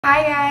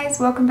Hi guys,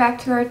 welcome back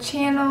to our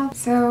channel.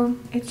 So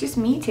it's just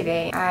me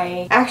today.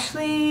 I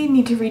actually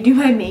need to redo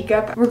my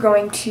makeup. We're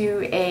going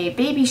to a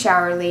baby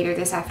shower later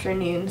this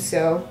afternoon,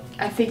 so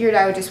I figured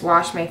I would just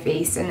wash my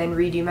face and then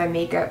redo my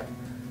makeup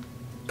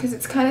because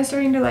it's kind of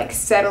starting to like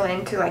settle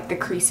into like the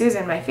creases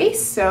in my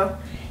face. So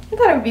I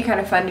thought it would be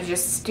kind of fun to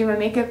just do my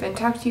makeup and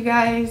talk to you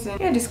guys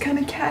and yeah, just kind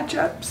of catch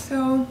up.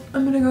 So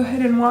I'm gonna go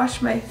ahead and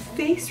wash my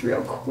face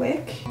real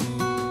quick.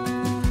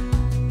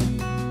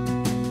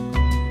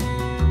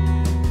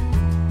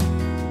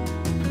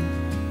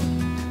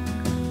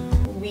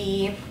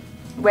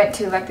 Went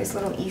to like this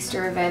little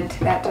Easter event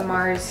that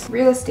Damar's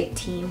real estate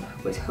team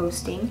was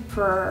hosting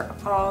for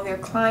all their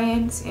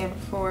clients and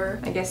for,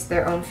 I guess,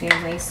 their own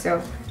families.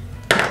 So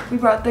we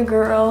brought the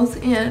girls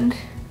and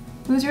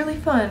it was really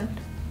fun.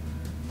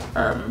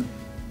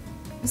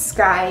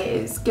 Sky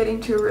is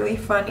getting to a really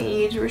fun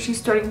age where she's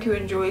starting to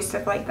enjoy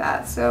stuff like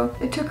that. So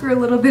it took her a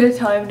little bit of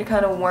time to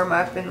kind of warm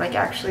up and like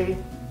actually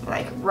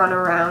like run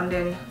around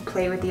and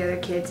play with the other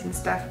kids and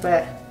stuff.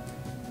 But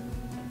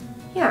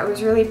yeah, it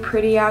was really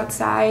pretty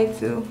outside,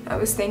 so I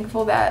was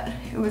thankful that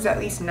it was at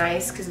least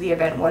nice because the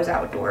event was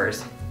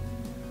outdoors.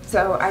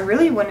 So I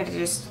really wanted to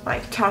just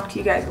like talk to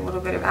you guys a little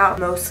bit about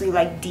mostly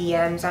like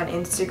DMs on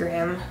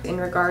Instagram in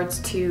regards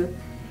to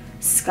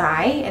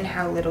Sky and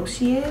how little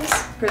she is.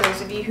 For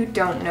those of you who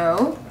don't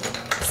know,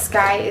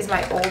 Sky is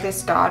my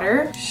oldest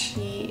daughter.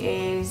 She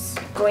is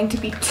going to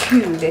be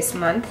 2 this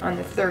month on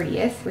the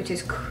 30th, which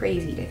is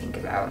crazy to think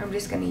about. I'm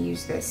just gonna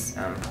use this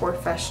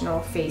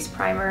Professional face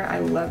primer. I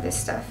love this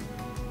stuff.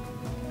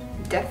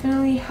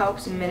 Definitely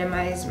helps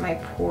minimize my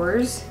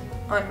pores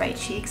on my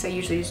cheeks. I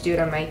usually just do it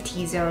on my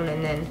T-zone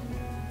and then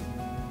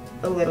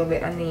a little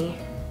bit on the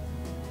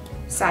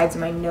sides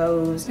of my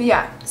nose. But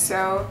yeah,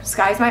 so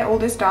Sky's my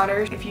oldest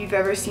daughter. If you've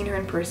ever seen her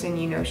in person,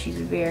 you know she's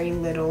very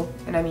little.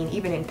 And I mean,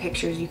 even in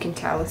pictures you can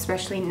tell,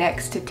 especially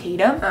next to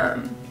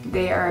Tatum.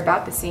 They are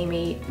about the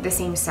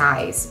same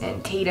size,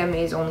 and Tatum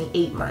is only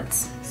 8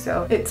 months.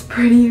 So it's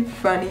pretty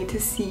funny to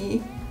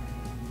see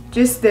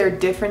just their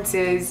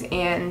differences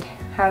and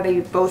how they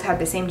both have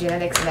the same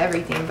genetics and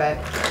everything,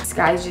 but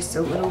Sky's just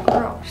a little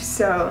girl.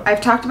 So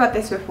I've talked about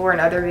this before in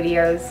other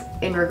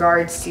videos in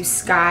regards to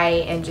Sky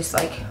and just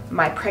like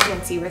my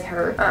pregnancy with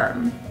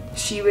her.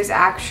 She was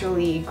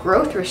actually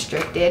growth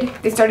restricted.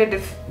 They started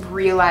to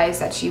realize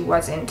that she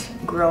wasn't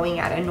growing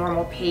at a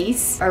normal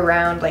pace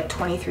around like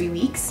 23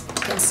 weeks.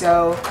 And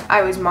so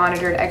I was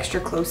monitored extra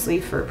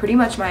closely for pretty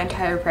much my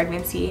entire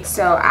pregnancy.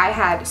 So I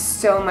had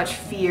so much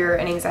fear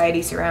and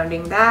anxiety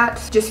surrounding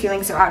that, just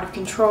feeling so out of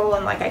control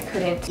and like I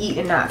couldn't eat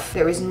enough.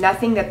 There was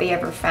nothing that they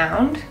ever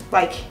found.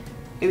 Like,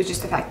 it was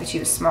just the fact that she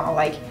was small.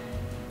 Like,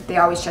 they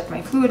always checked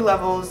my fluid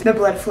levels. The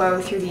blood flow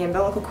through the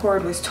umbilical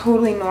cord was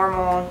totally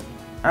normal.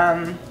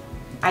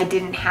 I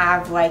didn't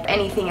have like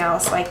anything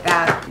else like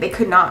that. They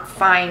could not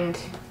find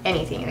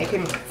anything and they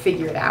couldn't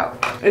figure it out.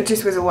 It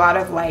just was a lot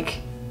of like,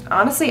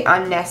 honestly,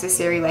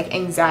 unnecessary like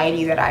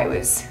anxiety that I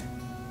was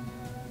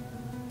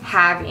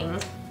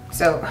having.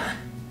 So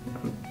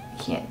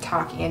I can't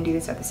talk and do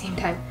this at the same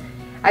time.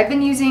 I've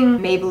been using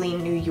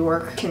Maybelline New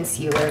York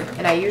concealer,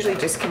 and I usually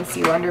just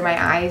conceal under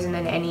my eyes and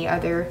then any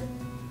other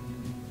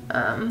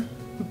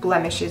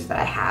blemishes that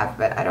I have,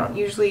 but I don't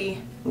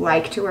usually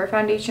like to wear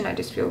foundation. I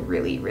just feel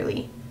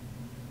really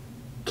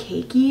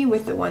cakey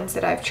with the ones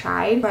that I've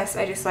tried. Plus,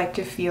 I just like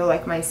to feel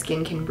like my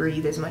skin can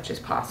breathe as much as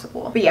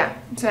possible. But yeah,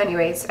 so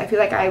anyways, I feel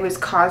like I was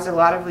caused a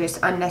lot of just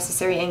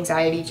unnecessary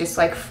anxiety just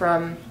like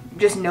from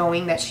just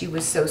knowing that she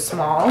was so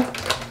small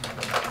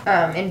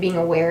and being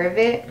aware of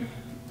it.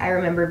 I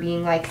remember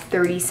being like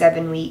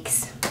 37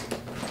 weeks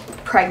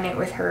pregnant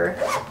with her,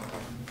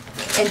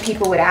 and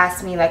people would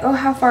ask me like, oh,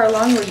 how far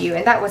along were you?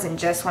 And that wasn't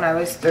just when I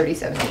was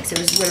 37 weeks. It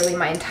was literally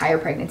my entire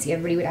pregnancy.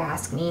 Everybody would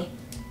ask me.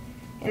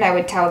 And I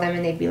would tell them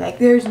and they'd be like,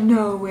 there's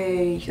no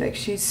way, like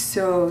she's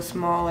so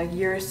small, like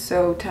you're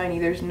so tiny,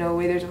 there's no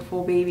way there's a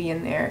full baby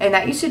in there. And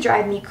that used to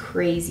drive me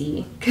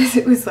crazy because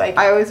it was like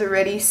I was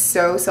already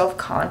so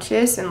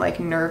self-conscious and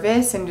like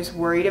nervous and just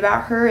worried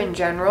about her in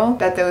general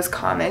that those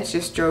comments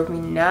just drove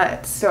me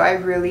nuts. So I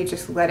really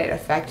just let it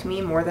affect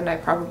me more than I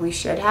probably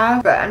should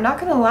have. But I'm not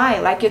gonna lie,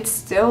 like it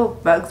still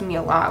bugs me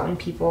a lot when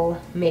people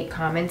make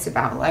comments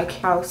about like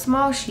how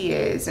small she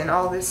is and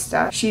all this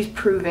stuff. She's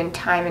proven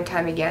time and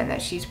time again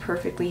that she's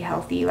perfect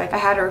healthy. Like I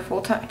had her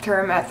full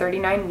term at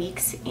 39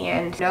 weeks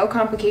and no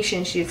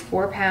complications. She was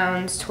 4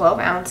 pounds 12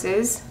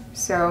 ounces,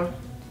 so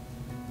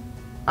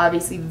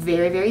obviously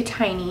very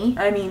tiny.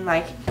 I mean,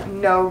 like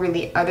no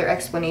really other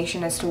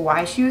explanation as to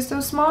why she was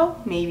so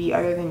small, maybe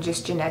other than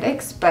just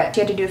genetics. But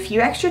she had to do a few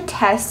extra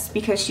tests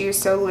because she was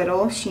so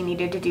little. She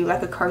needed to do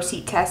like a car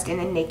seat test in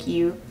the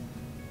NICU,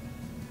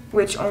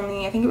 which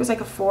only, I think it was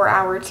like a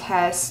 4-hour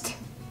test.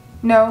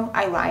 No,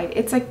 I lied.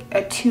 It's like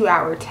a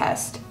 2-hour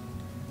test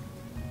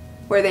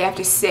where they have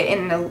to sit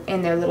in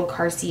their little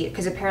car seat,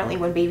 because apparently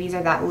when babies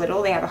are that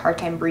little, they have a hard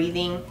time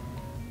breathing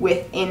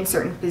within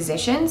certain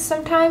positions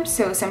sometimes.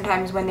 So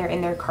sometimes when they're in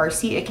their car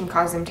seat, it can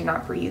cause them to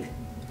not breathe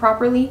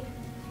properly.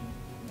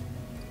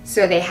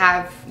 So they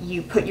have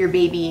you put your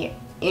baby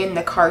in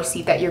the car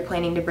seat that you're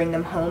planning to bring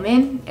them home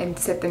in and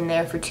sit them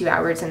there for 2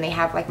 hours, and they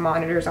have like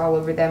monitors all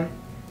over them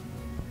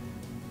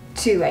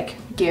to like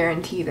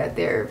guarantee that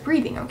they're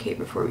breathing okay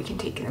before we can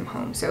take them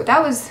home. So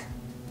that was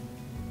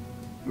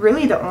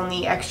really the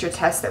only extra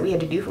test that we had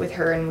to do with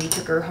her, and we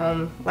took her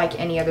home like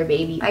any other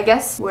baby. I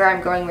guess where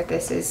I'm going with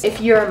this is, if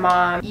you're a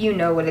mom, you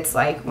know what it's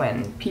like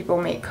when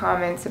people make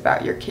comments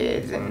about your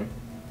kids and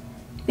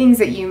things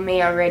that you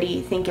may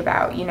already think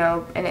about, you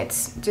know, and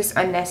it's just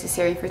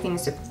unnecessary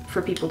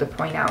for people to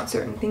point out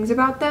certain things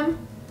about them.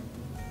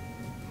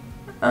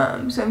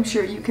 So I'm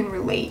sure you can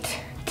relate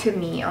to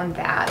me on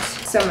that.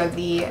 Some of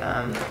the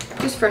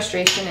just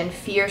frustration and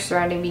fear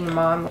surrounding being a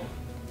mom.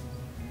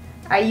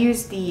 I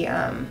use the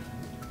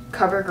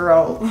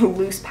CoverGirl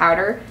loose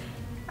powder.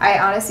 I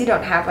honestly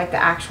don't have like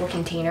the actual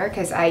container,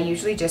 because I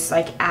usually just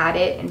like add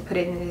it and put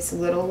it in this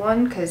little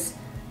one, because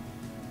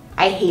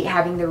I hate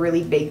having the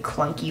really big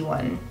clunky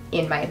one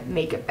in my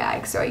makeup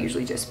bag, so I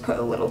usually just put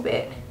a little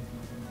bit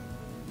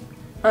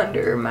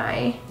under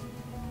my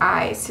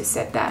eyes to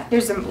set that.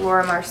 Here's the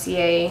Laura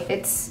Mercier.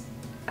 It's,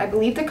 I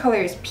believe the color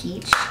is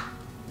peach.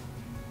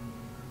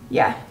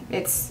 Yeah,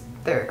 it's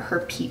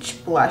her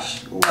peach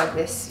blush. Love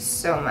this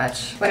so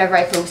much. Whenever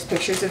I post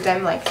pictures of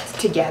them like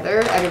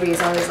together,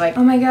 everybody's always like,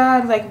 oh my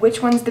god, like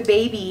which one's the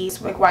baby?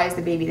 Like, why is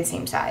the baby the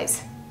same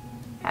size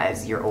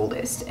as your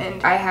oldest?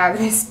 And I have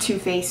this Too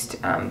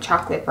Faced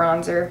chocolate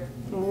bronzer.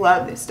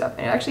 Love this stuff,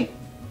 and it actually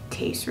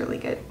tastes really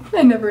good.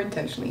 I never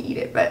intentionally eat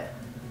it, but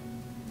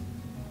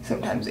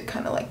sometimes it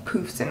kind of like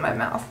poofs in my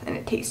mouth and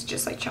it tastes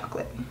just like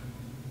chocolate.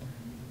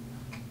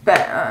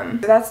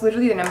 But that's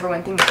literally the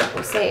 #1 thing that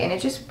people say, and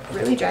it just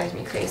really drives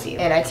me crazy.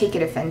 And I take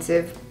it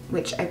offensive,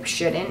 which I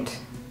shouldn't.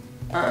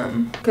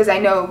 Because I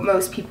know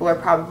most people are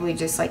probably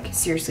just like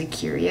seriously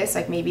curious,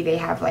 like maybe they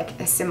have like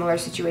a similar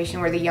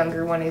situation where the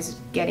younger one is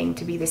getting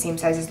to be the same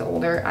size as the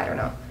older, I don't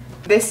know.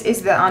 This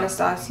is the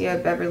Anastasia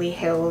Beverly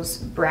Hills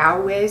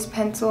Brow Wiz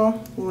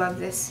pencil. Love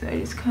this. I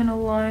just kind of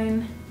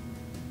line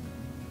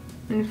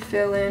and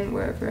fill in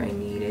wherever I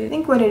need it. I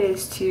think what it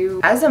is too,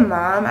 as a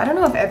mom, I don't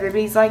know if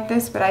everybody's like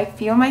this, but I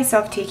feel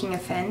myself taking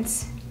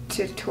offense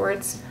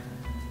towards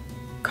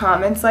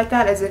comments like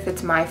that, as if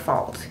it's my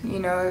fault, you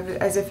know,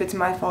 as if it's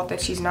my fault that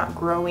she's not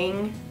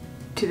growing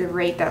to the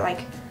rate that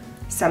like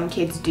some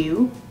kids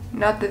do.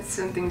 Not that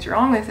something's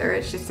wrong with her,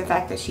 it's just the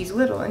fact that she's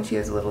little and she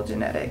has little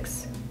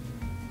genetics.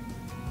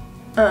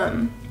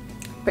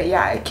 But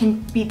yeah, it can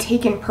be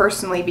taken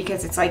personally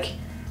because it's like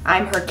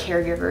I'm her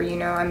caregiver, you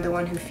know, I'm the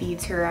one who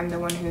feeds her, I'm the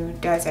one who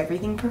does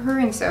everything for her,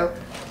 and so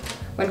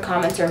when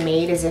comments are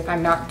made as if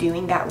I'm not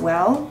doing that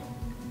well,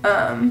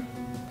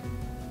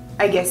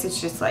 I guess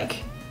it's just like,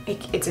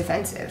 it's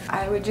offensive.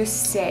 I would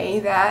just say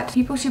that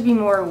people should be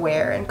more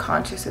aware and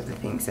conscious of the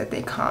things that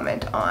they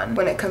comment on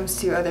when it comes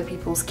to other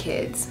people's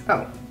kids.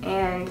 Oh,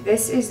 and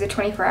this is the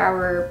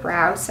 24-Hour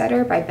Brow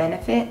Setter by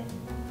Benefit.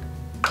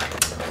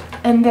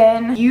 And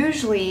then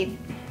usually,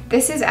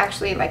 this is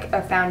actually like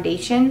a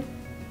foundation,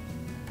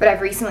 but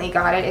I've recently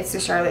got it. It's the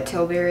Charlotte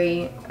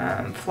Tilbury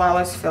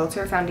Flawless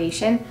Filter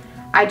Foundation.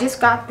 I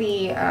just got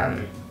the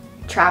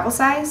travel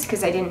size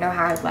because I didn't know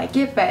how I'd like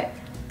it, but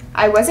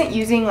I wasn't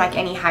using like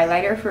any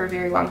highlighter for a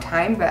very long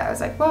time, but I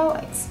was like, well,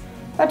 it's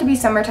about to be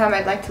summertime,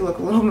 I'd like to look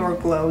a little more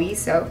glowy,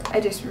 so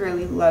I just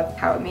really love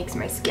how it makes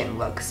my skin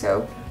look.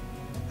 So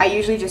I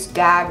usually just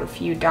dab a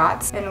few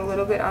dots and a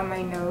little bit on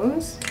my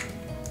nose,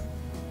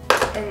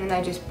 and then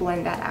I just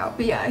blend that out.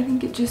 But yeah, I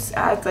think it just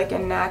adds like a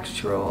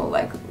natural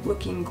like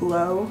looking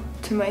glow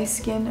to my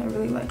skin. I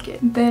really like it.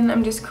 Then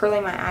I'm just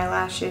curling my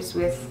eyelashes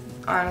with,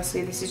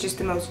 honestly, this is just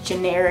the most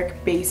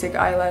generic basic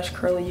eyelash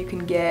curler you can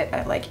get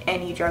at like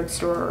any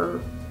drugstore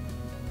or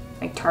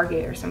like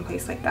Target or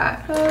someplace like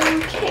that.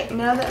 Okay,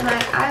 now that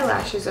my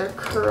eyelashes are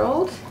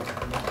curled,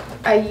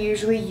 I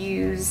usually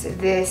use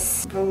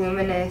this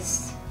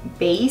voluminous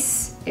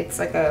base. It's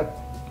like a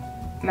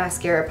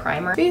mascara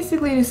primer.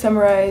 Basically, to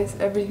summarize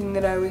everything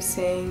that I was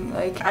saying,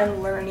 like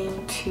I'm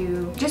learning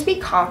to just be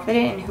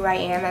confident in who I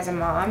am as a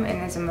mom and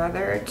as a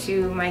mother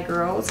to my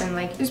girls, and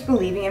like just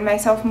believing in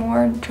myself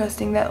more and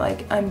trusting that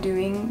like I'm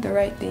doing the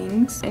right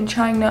things and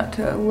trying not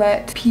to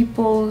let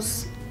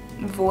people's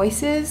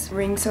voices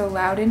ring so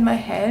loud in my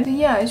head. But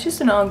yeah, it's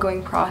just an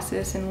ongoing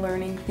process and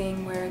learning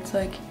thing where it's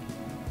like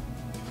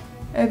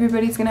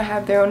everybody's gonna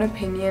have their own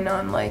opinion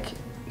on like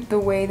the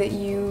way that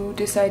you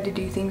decide to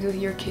do things with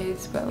your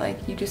kids, but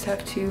like you just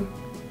have to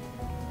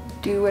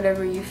do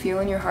whatever you feel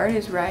in your heart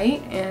is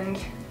right, and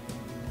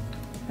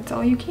that's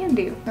all you can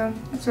do. So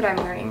that's what I'm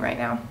learning right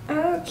now.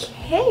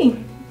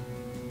 Okay,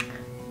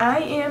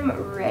 I am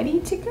ready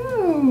to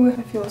go.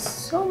 I feel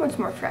so much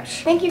more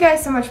fresh. Thank you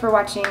guys so much for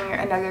watching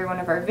another one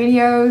of our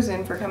videos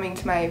and for coming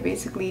to my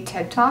basically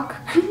TED Talk.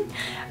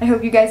 I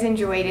hope you guys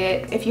enjoyed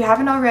it. If you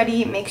haven't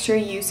already, make sure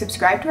you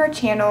subscribe to our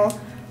channel,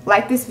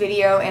 like this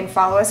video, and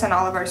follow us on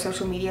all of our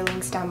social media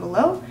links down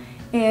below.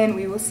 And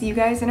we will see you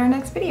guys in our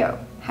next video.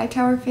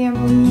 Hightower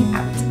family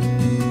out.